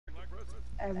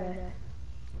I bet.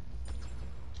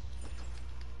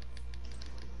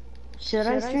 Should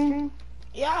I stream?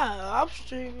 Yeah, I'm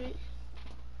streaming.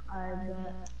 I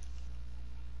bet.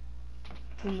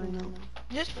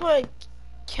 Just put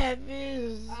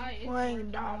Kevin's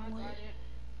playing Dauntless.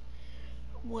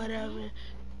 Whatever.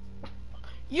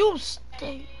 You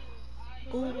stay.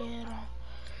 Ooh,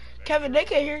 Kevin, they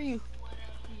can hear you.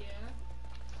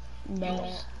 Yeah.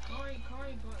 Corey,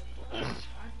 but I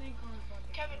think Corey bought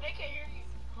the Kevin, they can hear you.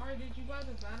 Corey, did you buy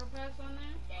the battle pass on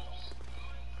there?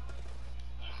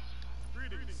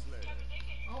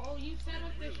 Oh, you set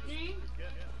up the stream?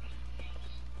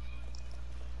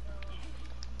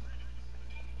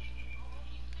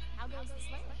 How goes the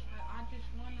Slayer? I just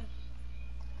wanna.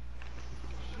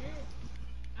 Shit.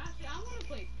 Actually, I wanna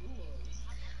play duos.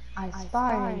 I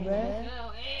started, bro.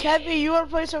 Hey. Kevin, you wanna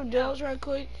play some duels right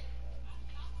quick?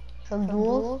 Some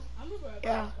duels?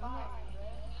 Yeah.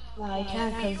 No, I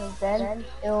can't because then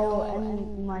it'll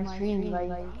end my stream.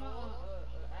 Like,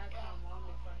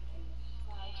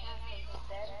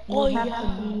 Oh you have yeah. to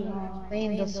be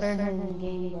playing the certain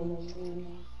game that you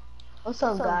stream. What's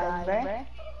up, guys, bro?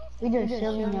 We just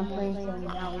chilling and playing some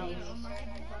Dauntless.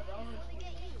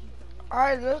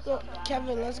 Alright, let's go.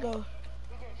 Kevin, let's go.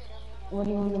 What do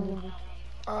you want to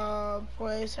do?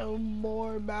 Play some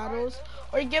more battles.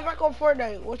 Or you get back on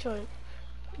Fortnite. Which one?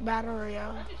 Battle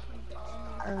Royale.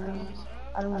 I don't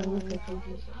know. You can.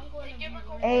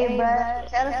 Hey, bro,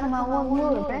 tell us about one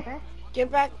move, bro.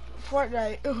 Get back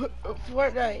Fortnite.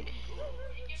 Fortnite.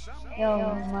 Yo,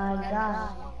 my God.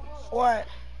 What?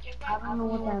 I don't know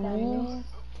what that means.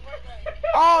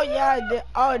 Oh yeah.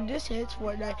 Oh, this hits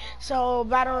Fortnite. So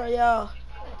Battle Royale.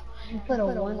 You put a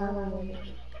 1 on it.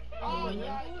 Oh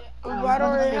yeah.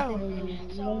 Battle Royale.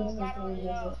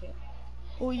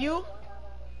 Who you?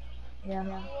 Yeah.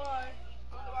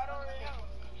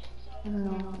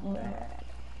 No, bruh.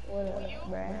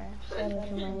 Shout out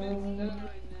to my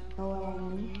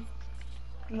room.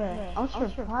 Bruh, I'm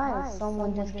surprised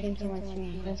someone just came to my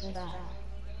stream this fast.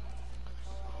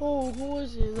 Who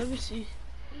is it? Let me see.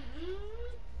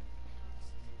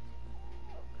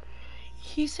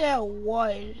 He said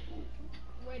one.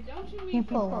 Wait, don't you He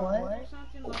put what?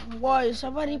 One.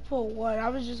 Somebody put one. I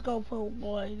was just gonna put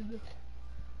one.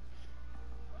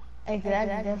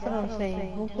 Exactly, that's what I'm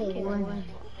saying. Who put 1?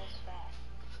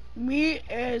 Me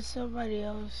and somebody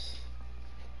else.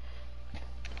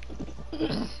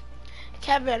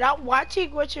 Kevin, I'm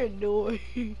watching what you're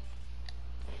doing.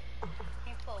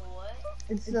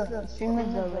 It's the stream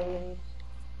is delayed.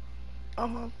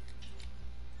 Uh-huh.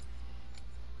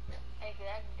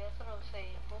 Exactly, that's what I'm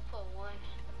saying. Who put 1?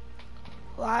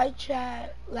 Live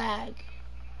chat lag.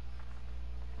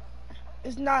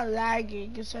 It's not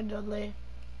lagging, it's a delay.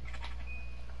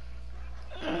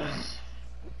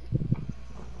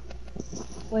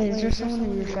 Wait, is there someone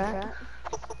in your chat?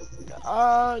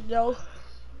 No.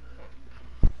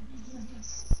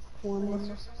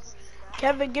 One.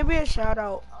 Kevin, give me a shout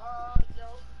out.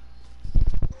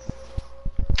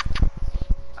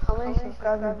 How many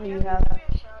subscribers do you have?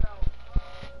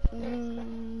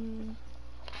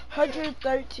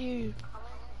 113.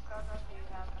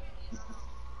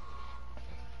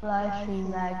 Live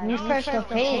stream lag. Refresh the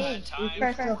page.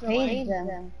 Refresh the page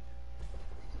then.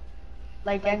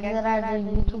 Like exit out of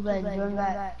YouTube and join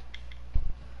back.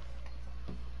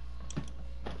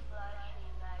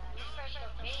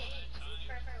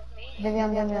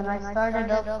 Vivian, I started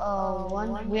up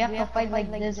one. We have to fight like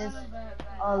this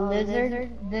lizard.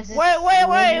 This.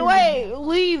 Wait.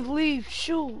 Leave.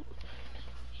 Shoot.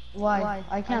 Why?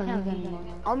 I can't leave anymore.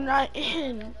 I'm not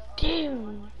in.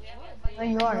 Damn. No,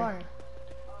 you are.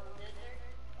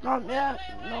 No,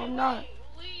 I'm not.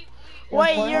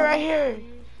 Wait, you're right here.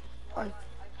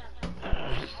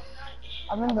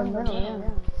 I'm in the middle, yeah.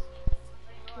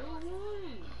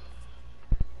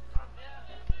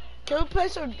 Can we play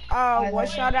some one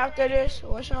shot after this?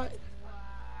 One shot?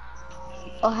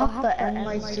 I'll have to end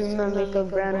my stream and make a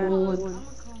brand new one.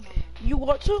 You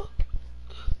want to?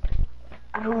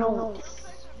 I don't know.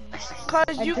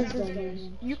 Cause you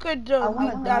could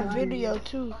delete that video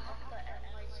too.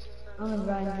 I'm gonna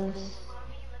grind this.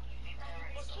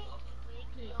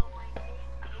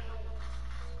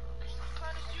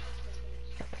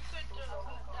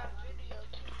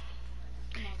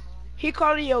 He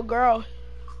calling your girl.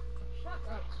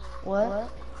 What?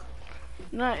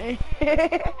 Nothing.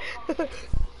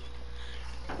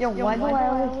 Yo, why do I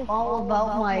always fall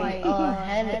about my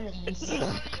head?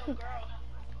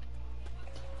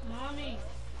 Mommy.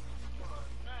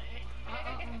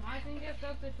 I can get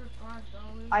something for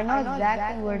 $5. I know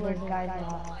exactly where this guy's at.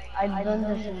 I've done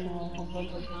this in a couple of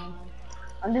times.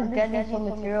 I'm just getting some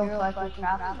material so I can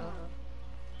craft them.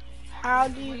 How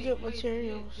do you get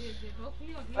materials?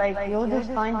 Like, you'll just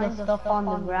find the stuff on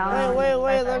the ground. Wait,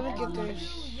 let me get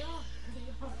this. Y'all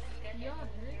heard that?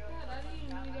 I didn't even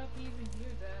know y'all could even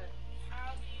hear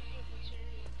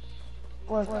that.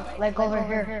 Look, like over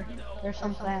here. There's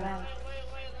some plants.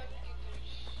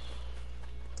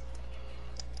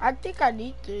 I think I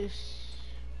need this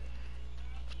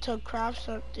to craft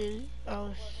something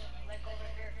else.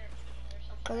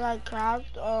 Cause I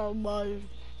craft the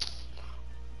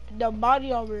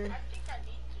body armor.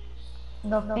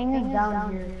 The thing is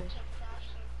down here.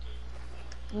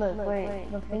 Look,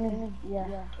 wait, the thing is,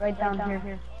 yeah, right down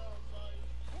here.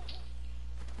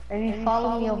 If you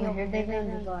follow me over here, they're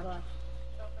gonna be gone.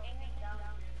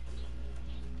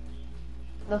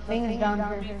 The thing is down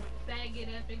here. Bag it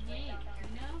up again, you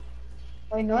know?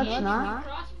 Wait, no, it's not.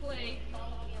 Crossplay.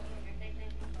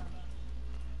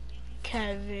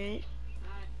 Kevin.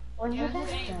 What is Why that?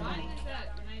 is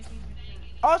that 19%?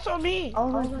 Also me.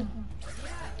 Oh,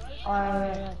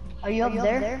 are you up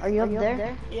there? Are you up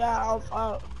there? Yeah, I'm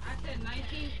up. I said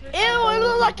 19%. Ew, it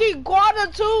looks like iguana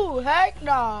too. Heck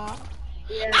nah.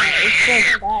 Yeah, it's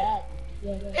just that.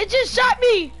 It just shot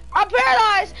me. I'm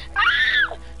paralyzed.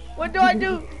 Ah! What do I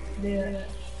do? Yeah.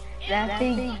 That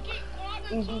thing.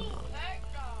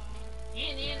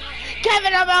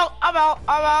 Kevin, I'm out.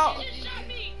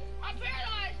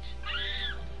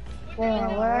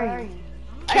 Yeah, where are you?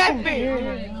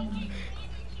 Kevin.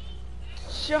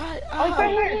 Shut Oh, it's up.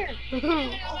 right here. He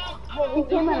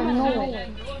came out of nowhere.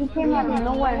 He came out of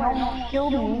nowhere and almost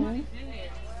killed me.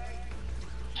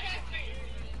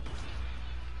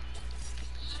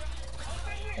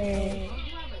 Hey,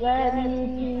 let me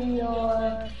see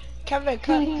your Kevin,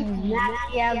 cut.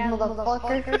 nasty ass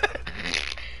motherfucker.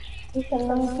 He said,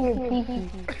 let me see your pee-pee.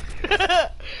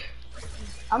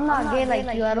 I'm not gay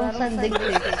like you, I don't send dick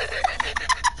pics.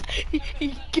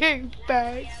 He came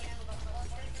back.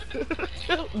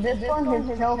 This one,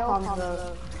 his tail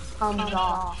comes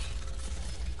off.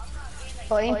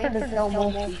 So aim for the tail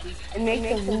motion. It makes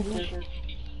it looser.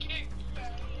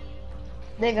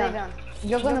 Digga,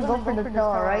 you're gonna go for the tail,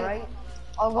 alright?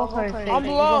 I'll go for his face. I'm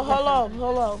low.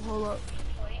 Hold up. Kill him.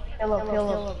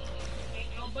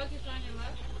 No buckets on your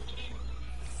left.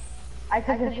 I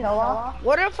took his tail off.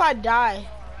 What if I die?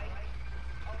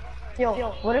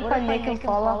 Yo, what if I make him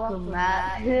fall off the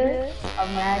mat?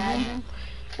 Imagine.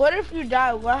 What if you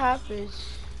die? What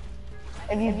happens?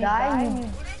 If you die,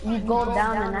 you go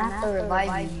down and I have to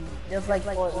revive you. Just like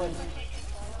Fortnite.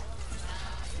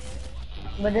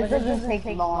 But it doesn't take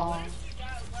long.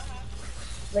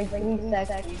 Like 3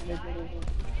 seconds.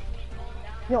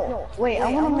 Yo, wait,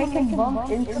 I wanna make him bump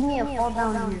into me and fall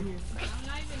down here. I'm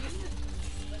not even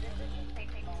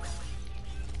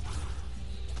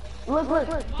in Look,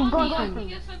 he's going for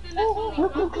me. this. Something that's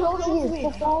Look how close he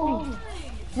is to falling.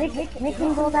 Make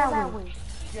him go that way.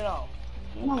 Get off.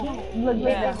 No, look,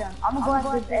 Digga, I'm gonna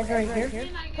go at this edge right here.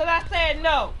 Cause I said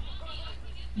no.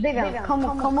 Digga, come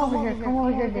over here,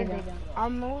 Digga.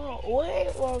 I'm not. Wait,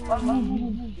 Get off.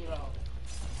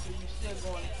 So you still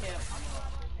going to camp?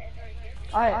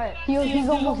 Alright, he's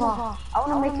almost off. I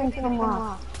wanna make him come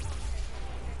off.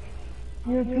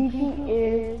 Your PP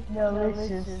is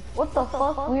delicious. What the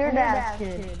fuck? Weird ass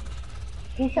kid.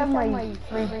 He said my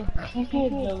PP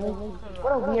is delicious.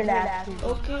 What a weird ass kid.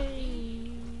 okay.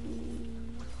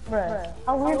 Bruh,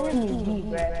 how weird can you be,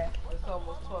 bruh? It's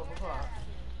almost 12 o'clock.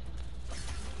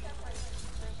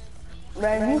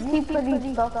 Bruh, if you keep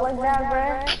putting stuff like that,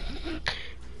 bruh,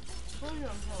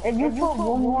 if you put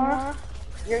one more,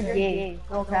 you're gay.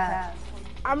 No cap.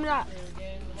 I'm not.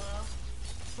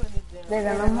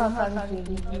 Digga, I'm not talking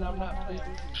to you. And I'm not playing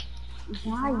with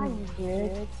you. Why, you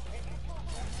bitch?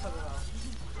 Cut it off.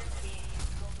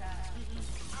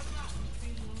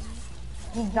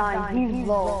 He's dying, he's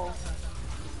low.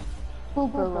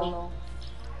 Super low.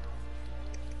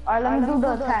 Alright, let me do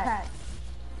the attack.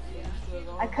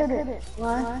 I couldn't.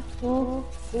 1, 2,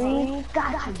 3.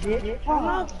 Gotcha, bitch. I'm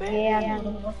not fair. Yeah.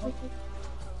 Oh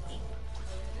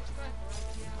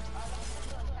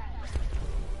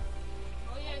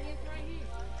yeah, he's right here.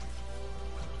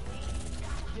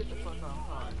 Get the fuck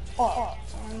off. Oh.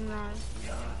 I'm not. I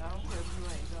don't care if you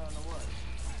ain't done or what.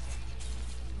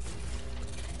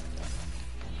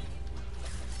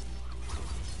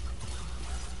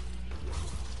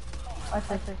 I'm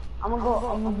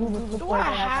gonna do the Do super I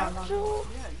attack. have to? Yeah, you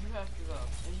have to go.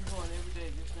 And you going every day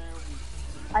this damn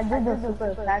week. I did the super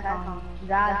attack on him.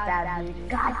 Got that bitch.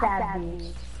 Got that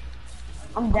bitch.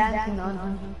 I'm dancing on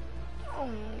him. Oh,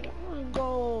 I'm gonna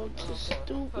go to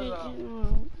stupid. Cut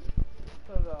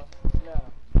it off. Now.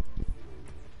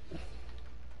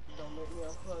 Don't make Yeah,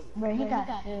 fuck it. Bro, he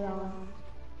got shit on.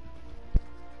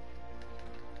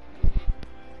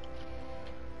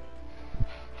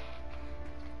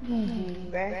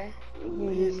 GG, bruh.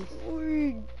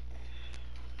 GG.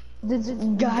 Did this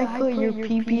guy put your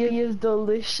pee-pee is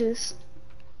delicious?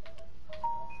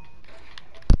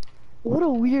 What a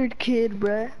weird kid,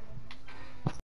 bruh.